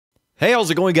Hey,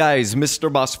 how's it going, guys?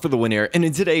 Mr. Boss for the win here, and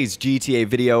in today's GTA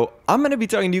video, I'm going to be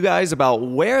talking to you guys about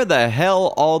where the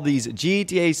hell all these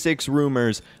GTA 6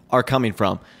 rumors are coming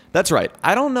from. That's right,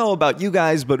 I don't know about you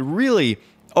guys, but really,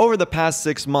 over the past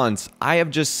 6 months, I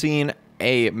have just seen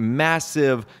a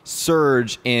massive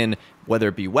surge in whether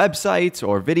it be websites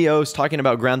or videos talking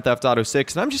about Grand Theft Auto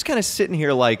 6, and I'm just kind of sitting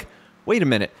here like, wait a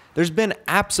minute, there's been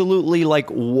absolutely like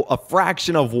a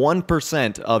fraction of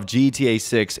 1% of GTA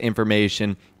 6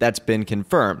 information that's been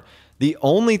confirmed. The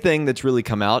only thing that's really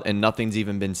come out, and nothing's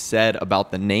even been said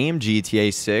about the name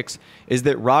GTA 6, is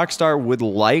that Rockstar would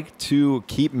like to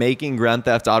keep making Grand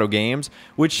Theft Auto games,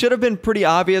 which should have been pretty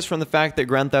obvious from the fact that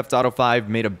Grand Theft Auto 5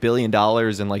 made $1 billion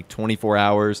in like 24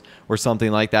 hours or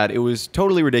something like that. It was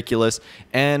totally ridiculous,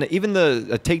 and even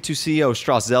the Take-Two CEO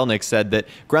Strauss Zelnick said that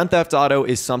Grand Theft Auto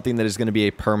is something that is going to be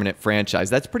a permanent franchise.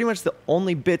 That's pretty much the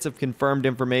only bits of confirmed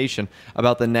information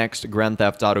about the next Grand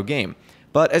Theft Auto game.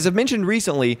 But as I've mentioned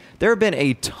recently, there have been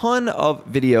a ton of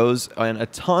videos and a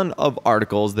ton of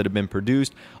articles that have been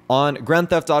produced on Grand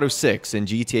Theft Auto 6 and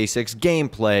GTA 6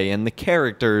 gameplay and the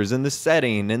characters and the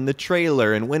setting and the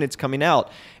trailer and when it's coming out.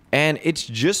 And it's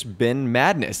just been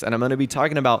madness, and I'm going to be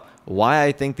talking about why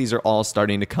I think these are all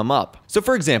starting to come up. So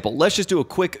for example, let's just do a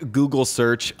quick Google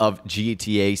search of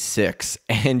GTA 6,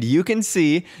 and you can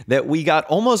see that we got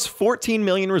almost 14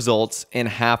 million results in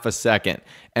half a second.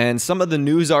 And some of the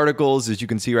news articles, as you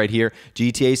can see right here,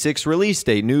 GTA 6 release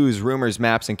date, news, rumors,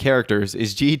 maps, and characters.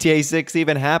 Is GTA 6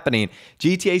 even happening?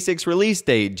 GTA 6 release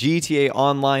date, GTA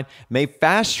Online may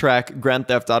fast track Grand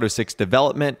Theft Auto 6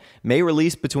 development, may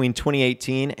release between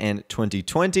 2018 and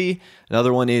 2020.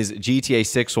 Another one is GTA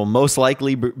 6 will most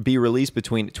likely be released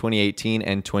between 2018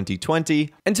 and 2020.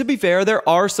 And to be fair, there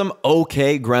are some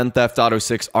okay Grand Theft Auto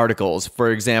 6 articles.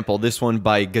 For example, this one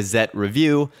by Gazette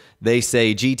Review. They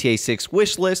say GTA 6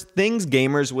 wish list, things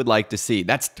gamers would like to see.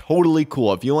 That's totally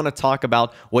cool. If you want to talk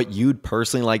about what you'd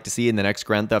personally like to see in the next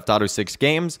Grand Theft Auto 6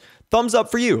 games, thumbs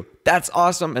up for you. That's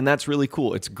awesome, and that's really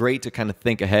cool. It's great to kind of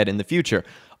think ahead in the future.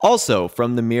 Also,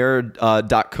 from the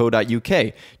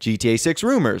mirror.co.uk, GTA 6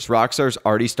 rumors. Rockstar's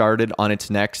already started on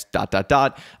its next ...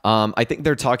 I think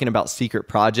they're talking about secret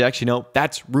projects. You know,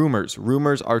 that's rumors.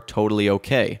 Rumors are totally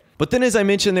okay. But then, as I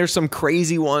mentioned, there's some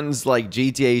crazy ones like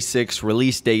GTA 6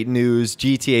 release date news,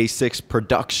 GTA 6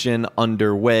 production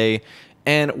underway.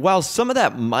 And while some of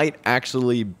that might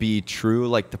actually be true,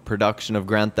 like the production of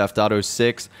Grand Theft Auto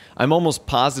 6, I'm almost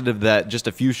positive that just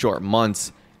a few short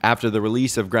months after the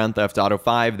release of Grand Theft Auto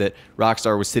 5 that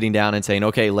Rockstar was sitting down and saying,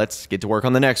 okay, let's get to work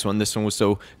on the next one. This one was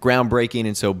so groundbreaking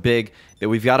and so big that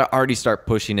we've got to already start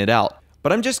pushing it out.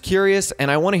 But I'm just curious,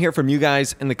 and I want to hear from you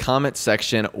guys in the comments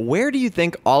section, where do you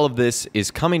think all of this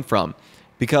is coming from?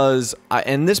 Because,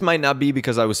 and this might not be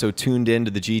because I was so tuned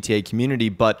into the GTA community,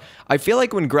 but I feel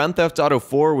like when Grand Theft Auto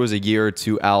 4 was a year or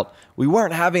two out, we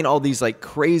weren't having all these like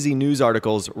crazy news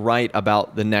articles write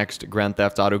about the next Grand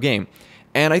Theft Auto game.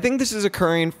 And I think this is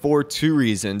occurring for two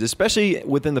reasons, especially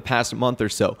within the past month or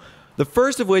so. The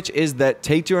first of which is that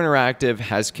Take-Two Interactive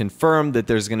has confirmed that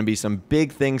there's going to be some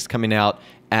big things coming out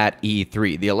at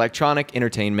E3, the Electronic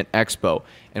Entertainment Expo.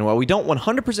 And while we don't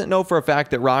 100% know for a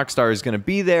fact that Rockstar is going to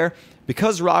be there,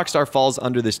 because Rockstar falls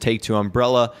under this Take-Two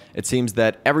umbrella, it seems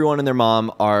that everyone and their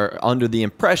mom are under the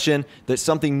impression that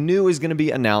something new is going to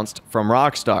be announced from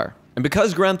Rockstar. And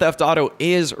because Grand Theft Auto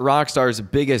is Rockstar's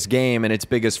biggest game and its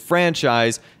biggest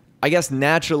franchise, I guess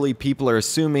naturally people are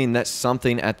assuming that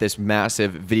something at this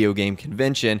massive video game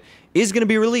convention is going to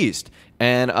be released.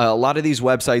 And a lot of these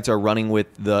websites are running with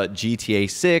the GTA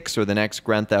 6 or the next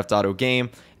Grand Theft Auto game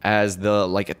as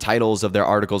the titles of their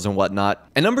articles and whatnot.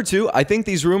 And number two, I think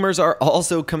these rumors are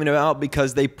also coming about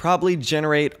because they probably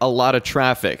generate a lot of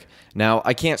traffic. Now,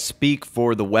 I can't speak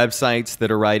for the websites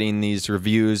that are writing these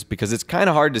reviews because it's kind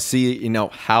of hard to see, you know,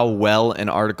 how well an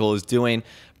article is doing.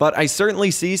 But I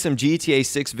certainly see some GTA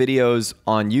 6 videos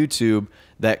on YouTube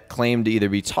that claim to either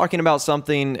be talking about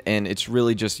something and it's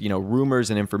really just, you know,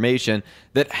 rumors and information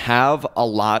that have a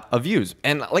lot of views.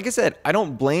 And like I said, I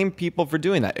don't blame people for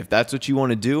doing that. If that's what you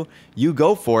want to do, you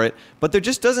go for it. But there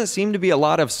just doesn't seem to be a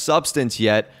lot of substance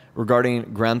yet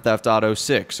regarding Grand Theft Auto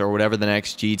 6 or whatever the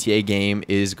next GTA game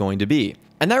is going to be.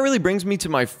 And that really brings me to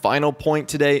my final point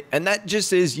today, and that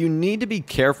just is you need to be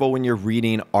careful when you're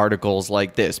reading articles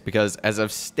like this because, as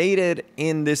I've stated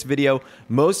in this video,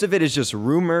 most of it is just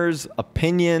rumors,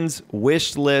 opinions,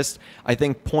 wish list. I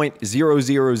think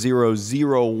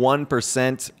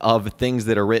 0.00001% of things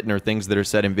that are written or things that are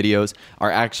said in videos are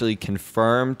actually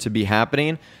confirmed to be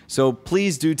happening. So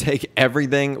please do take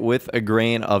everything with a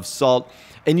grain of salt.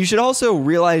 And you should also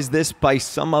realize this by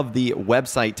some of the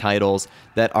website titles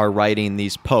that are writing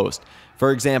these posts.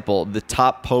 For example, the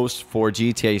top post for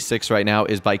GTA 6 right now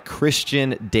is by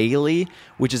Christian Daily,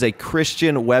 which is a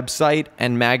Christian website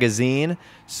and magazine.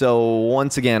 So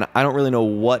once again, I don't really know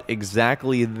what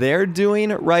exactly they're doing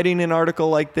writing an article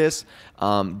like this,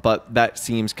 but that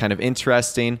seems kind of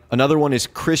interesting. Another one is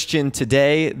Christian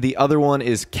Today. The other one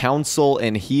is Counsel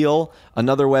and Heal.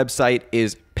 Another website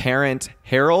is Parent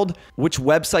Herald, which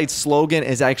website's slogan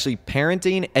is actually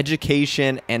parenting,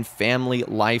 education, and family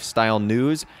lifestyle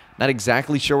news. Not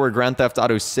exactly sure where Grand Theft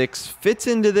Auto 6 fits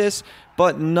into this,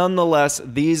 but nonetheless,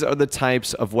 these are the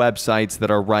types of websites that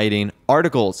are writing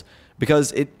articles,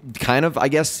 because it kind of, I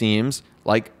guess, seems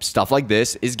like stuff like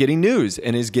this is getting news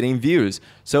and is getting views.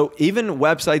 So even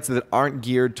websites that aren't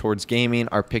geared towards gaming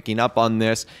are picking up on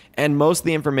this, and most of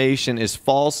the information is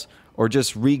false or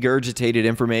just regurgitated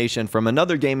information from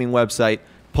another gaming website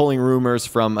pulling rumors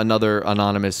from another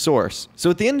anonymous source. So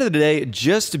at the end of the day,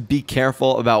 just be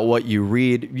careful about what you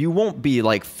read. You won't be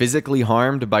like physically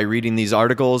harmed by reading these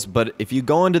articles, but if you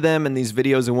go into them and these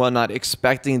videos and whatnot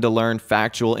expecting to learn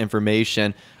factual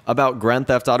information about Grand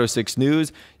Theft Auto 6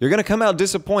 news, you're going to come out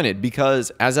disappointed because,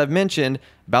 as I've mentioned,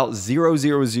 about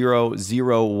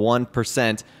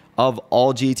 0.0001% of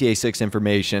all GTA 6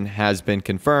 information has been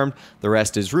confirmed. The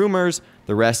rest is rumors.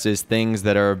 The rest is things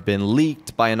that have been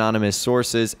leaked by anonymous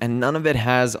sources, and none of it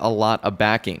has a lot of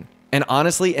backing. And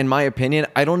honestly, in my opinion,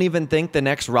 I don't even think the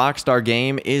next Rockstar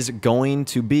game is going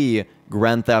to be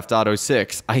Grand Theft Auto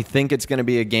 6. I think it's going to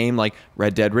be a game like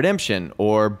Red Dead Redemption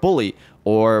or Bully,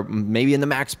 or maybe in the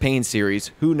Max Payne series,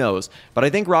 who knows. But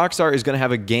I think Rockstar is going to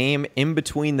have a game in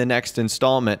between the next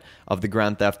installment of the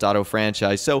Grand Theft Auto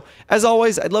franchise. So, as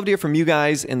always, I'd love to hear from you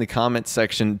guys in the comments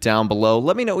section down below.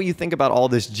 Let me know what you think about all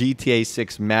this GTA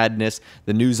 6 madness,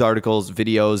 the news articles,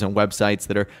 videos, and websites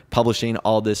that are publishing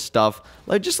all this stuff.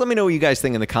 Just let me know what you guys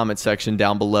think in the comments section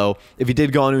down below. If you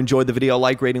did go on to enjoy the video, a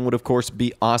like rating would, of course,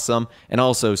 be awesome. And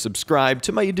also, subscribe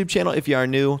to my YouTube channel if you are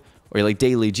new, or you like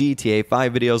daily GTA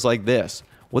 5 videos like this.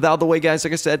 Without the way, guys,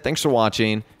 like I said, thanks for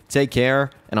watching. Take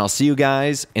care, and I'll see you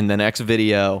guys in the next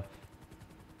video.